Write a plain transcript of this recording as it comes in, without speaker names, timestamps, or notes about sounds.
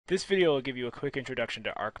This video will give you a quick introduction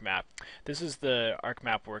to ArcMap. This is the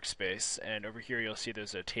ArcMap workspace, and over here you'll see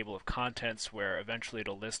there's a table of contents where eventually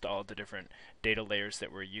it'll list all the different data layers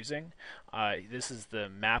that we're using. This is the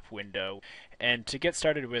map window, and to get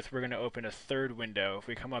started with, we're going to open a third window. If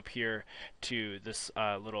we come up here to this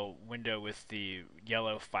little window with the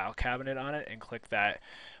yellow file cabinet on it and click that,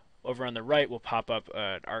 over on the right will pop up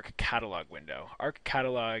an Arc Catalog window. Arc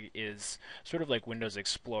Catalog is sort of like Windows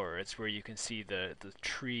Explorer. It's where you can see the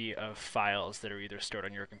tree of files that are either stored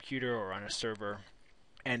on your computer or on a server.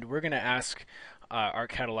 And we're going to ask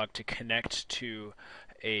Arc Catalog to connect to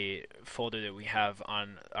a folder that we have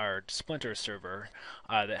on our Splinter server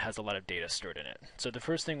that has a lot of data stored in it. So the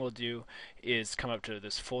first thing we'll do is come up to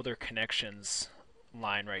this folder connections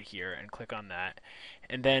line right here and click on that.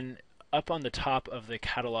 And then up on the top of the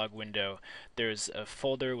catalog window, there's a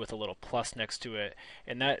folder with a little plus next to it,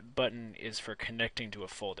 and that button is for connecting to a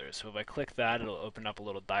folder. So if I click that, it'll open up a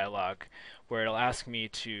little dialog where it'll ask me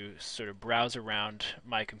to sort of browse around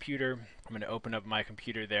my computer. I'm going to open up my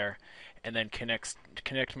computer there and then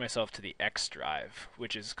connect myself to the X drive,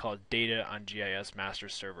 which is called Data on GIS Master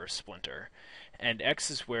Server Splinter. And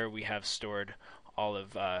X is where we have stored all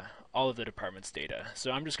of the department's data.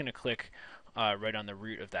 So I'm just going to click right on the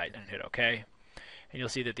root of that and hit OK. And you'll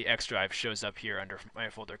see that the X drive shows up here under my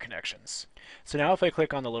folder connections. So now if I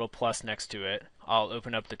click on the little plus next to it, I'll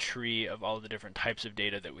open up the tree of all the different types of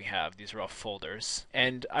data that we have. These are all folders.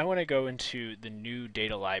 And I want to go into the new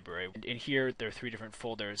data library. In here, there are 3 different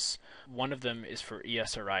folders. One of them is for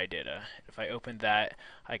ESRI data. If I open that,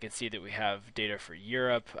 I can see that we have data for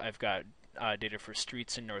Europe. I've got data for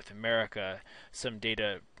streets in North America, some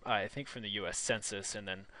data, I think, from the US Census, and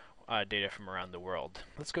then data from around the world.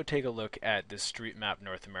 Let's go take a look at this Street Map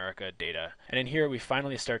North America data. And in here we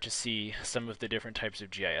finally start to see some of the different types of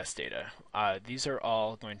GIS data. These are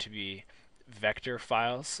all going to be vector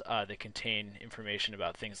files that contain information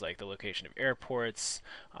about things like the location of airports,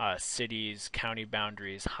 cities, county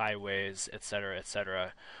boundaries, highways, etc.,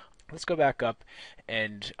 etc. Let's go back up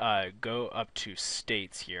and go up to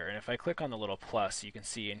states here. And if I click on the little plus, you can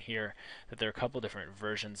see in here that there are a couple different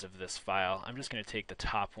versions of this file. I'm just going to take the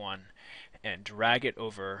top one and drag it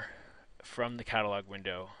over from the catalog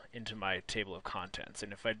window into my table of contents.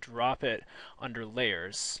 And if I drop it under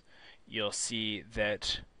layers, you'll see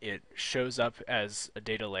that it shows up as a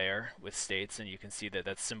data layer with states, and you can see that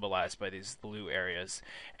that's symbolized by these blue areas.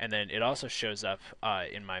 And then it also shows up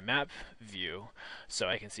in my map view, so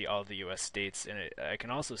I can see all the US states, and I can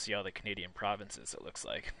also see all the Canadian provinces, it looks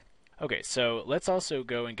like. Okay, so let's also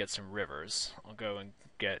go and get some rivers. I'll go and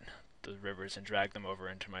get the rivers and drag them over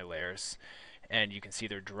into my layers. And you can see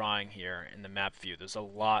they're drawing here in the map view. There's a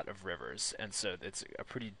lot of rivers, and so it's a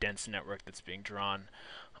pretty dense network that's being drawn.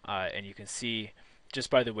 And you can see just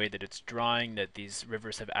by the way that it's drawing that these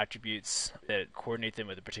rivers have attributes that coordinate them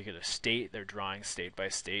with a particular state. They're drawing state by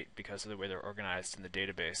state because of the way they're organized in the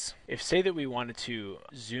database. If, say, that we wanted to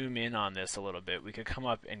zoom in on this a little bit, we could come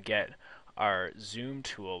up and get our zoom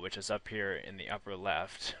tool, which is up here in the upper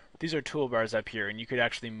left. These are toolbars up here, and you could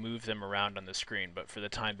actually move them around on the screen, but for the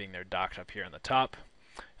time being they're docked up here on the top.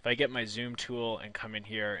 If I get my zoom tool and come in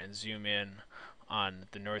here and zoom in on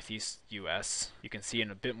the northeast US, you can see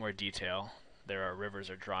in a bit more detail there are rivers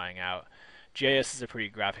are drawing out. GIS is a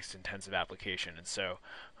pretty graphics intensive application, and so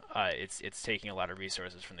it's taking a lot of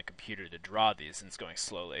resources from the computer to draw these, and it's going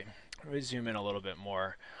slowly. Let me zoom in a little bit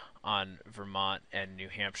more on Vermont and New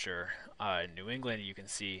Hampshire and New England. You can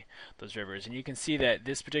see those rivers, and you can see that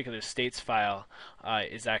this particular states file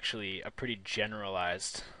is actually a pretty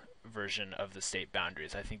generalized version of the state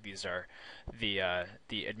boundaries. I think these are the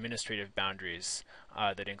administrative boundaries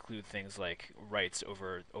that include things like rights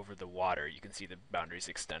over the water. You can see the boundaries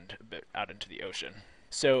extend a bit out into the ocean.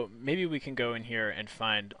 So maybe we can go in here and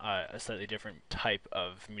find a slightly different type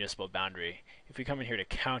of municipal boundary. If we come in here to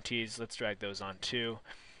counties, let's drag those on too.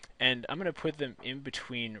 And I'm going to put them in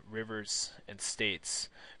between rivers and states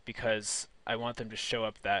because I want them to show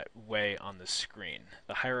up that way on the screen.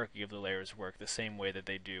 The hierarchy of the layers work the same way that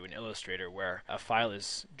they do in Illustrator, where a file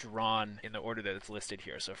is drawn in the order that it's listed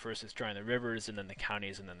here. So first it's drawing the rivers, and then the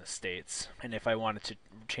counties, and then the states. And if I wanted to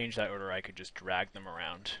change that order, I could just drag them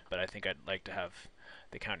around. But I think I'd like to have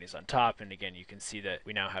the counties on top, and again you can see that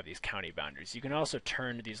we now have these county boundaries. You can also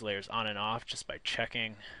turn these layers on and off just by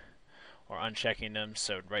checking or unchecking them.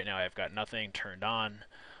 So right now I've got nothing turned on.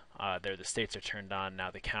 There the states are turned on,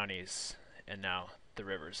 now the counties, and now the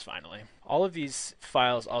rivers finally. All of these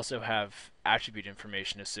files also have attribute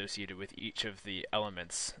information associated with each of the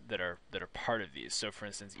elements that are part of these. So for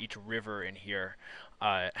instance, each river in here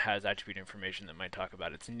has attribute information that might talk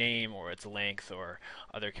about its name or its length or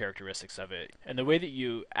other characteristics of it. And the way that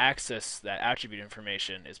you access that attribute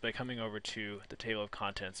information is by coming over to the table of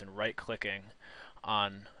contents and right-clicking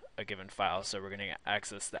on a given file. So we're going to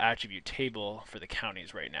access the attribute table for the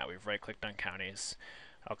counties right now. We've right-clicked on counties.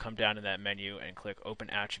 I'll come down to that menu and click Open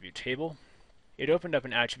Attribute Table. It opened up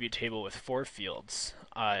an attribute table with 4 fields.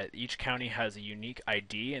 Each county has a unique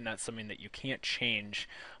ID, and that's something that you can't change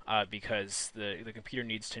because the computer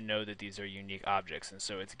needs to know that these are unique objects, and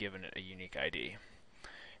so it's given it a unique ID.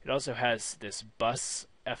 It also has this bus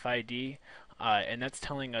FID, and that's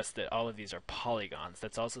telling us that all of these are polygons.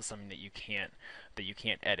 That's also something that you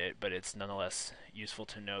can't edit, but it's nonetheless useful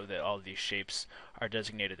to know that all of these shapes are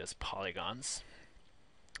designated as polygons.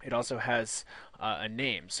 It also has a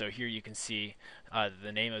name. So here you can see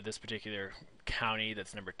the name of this particular county,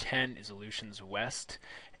 that's number 10, is Aleutians West,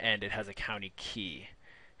 and it has a county key.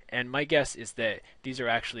 And my guess is that these are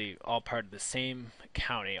actually all part of the same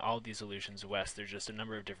county, all of these Aleutians West. There's just a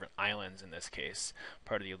number of different islands in this case,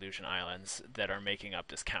 part of the Aleutian Islands, that are making up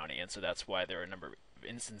this county. And so that's why there are a number of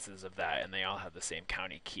instances of that, and they all have the same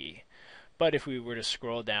county key. But if we were to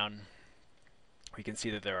scroll down, we can see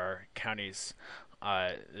that there are counties,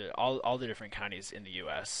 all the different counties in the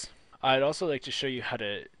U.S. I'd also like to show you how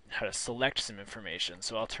to select some information.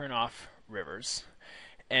 So I'll turn off rivers,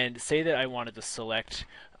 and say that I wanted to select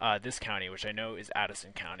this county, which I know is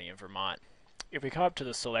Addison County in Vermont. If we come up to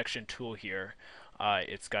the selection tool here,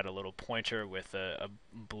 it's got a little pointer with a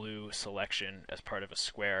blue selection as part of a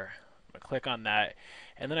square. I'm going to click on that,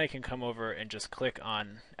 and then I can come over and just click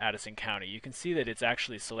on Addison County. You can see that it's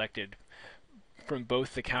actually selected from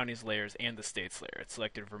both the counties layers and the states layer. It's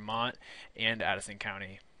selected Vermont and Addison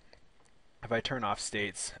County. If I turn off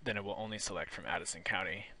states, then it will only select from Addison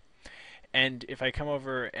County. And if I come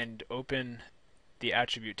over and open the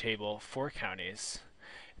attribute table for counties,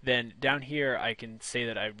 then down here I can say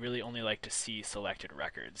that I really only like to see selected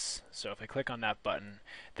records. So if I click on that button,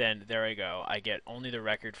 then there I go. I get only the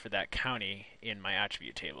record for that county in my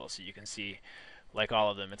attribute table. So you can see, like all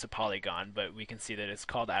of them, it's a polygon, but we can see that it's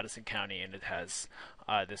called Addison County and it has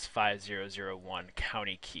this 5001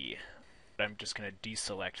 county key. I'm just going to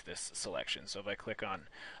deselect this selection. So if I click on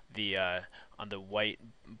the white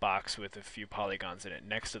box with a few polygons in it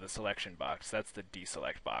next to the selection box, that's the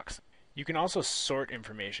deselect box. You can also sort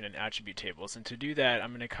information in attribute tables, and to do that I'm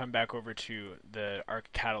going to come back over to the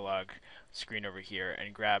Arc catalog screen over here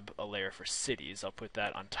and grab a layer for cities. I'll put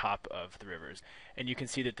that on top of the rivers, and you can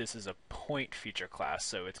see that this is a point feature class,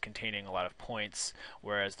 so it's containing a lot of points,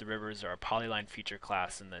 whereas the rivers are a polyline feature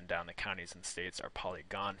class, and then down the counties and states are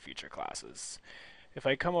polygon feature classes. If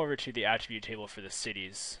I come over to the attribute table for the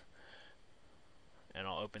cities, and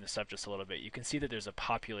I'll open this up just a little bit, you can see that there's a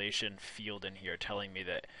population field in here telling me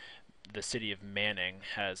that the city of Manning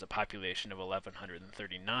has a population of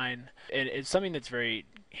 1,139. And it's something that's very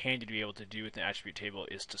handy to be able to do with an attribute table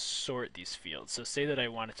is to sort these fields. So say that I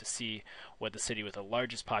wanted to see what the city with the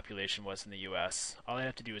largest population was in the US. All I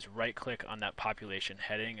have to do is right click on that population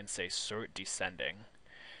heading and say sort descending.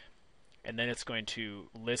 And then it's going to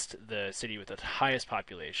list the city with the highest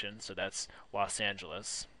population, so that's Los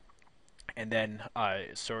Angeles. And then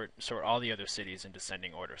sort all the other cities in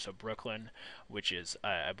descending order. So Brooklyn, which is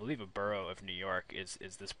I believe a borough of New York, is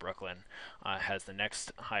this Brooklyn, has the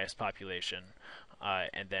next highest population,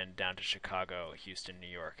 and then down to Chicago, Houston, New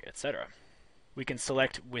York, etc. We can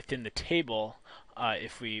select within the table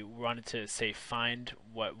if we wanted to say find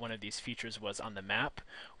what one of these features was on the map.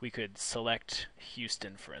 We could select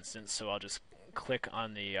Houston, for instance. So I'll just click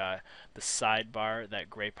on the sidebar, that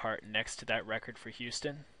gray part next to that record for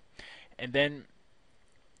Houston. And then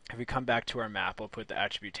if we come back to our map, we'll put the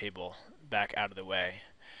attribute table back out of the way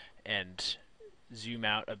and zoom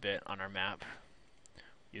out a bit on our map.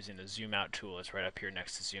 Using the zoom out tool, it's right up here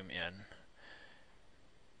next to zoom in.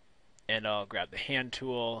 And I'll grab the hand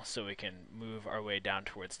tool so we can move our way down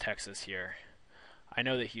towards Texas here. I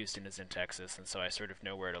know that Houston is in Texas, and so I sort of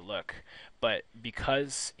know where to look. But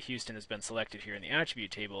because Houston has been selected here in the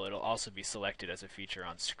attribute table, it'll also be selected as a feature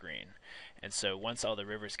on screen. And so once all the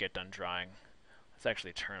rivers get done drawing, let's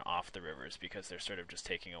actually turn off the rivers because they're sort of just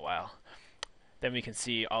taking a while. Then we can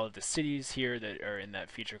see all of the cities here that are in that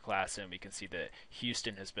feature class, and we can see that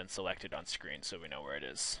Houston has been selected on screen, so we know where it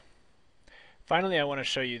is. Finally, I want to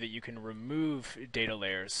show you that you can remove data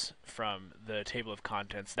layers from the table of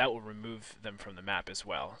contents. That will remove them from the map as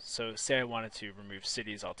well. So say I wanted to remove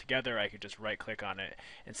cities altogether, I could just right click on it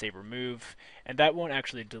and say remove, and that won't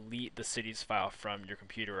actually delete the cities file from your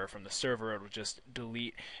computer or from the server. It will just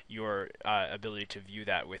delete your ability to view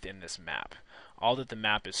that within this map. All that the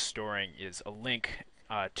map is storing is a link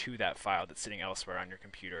to that file that's sitting elsewhere on your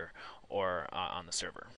computer or on the server.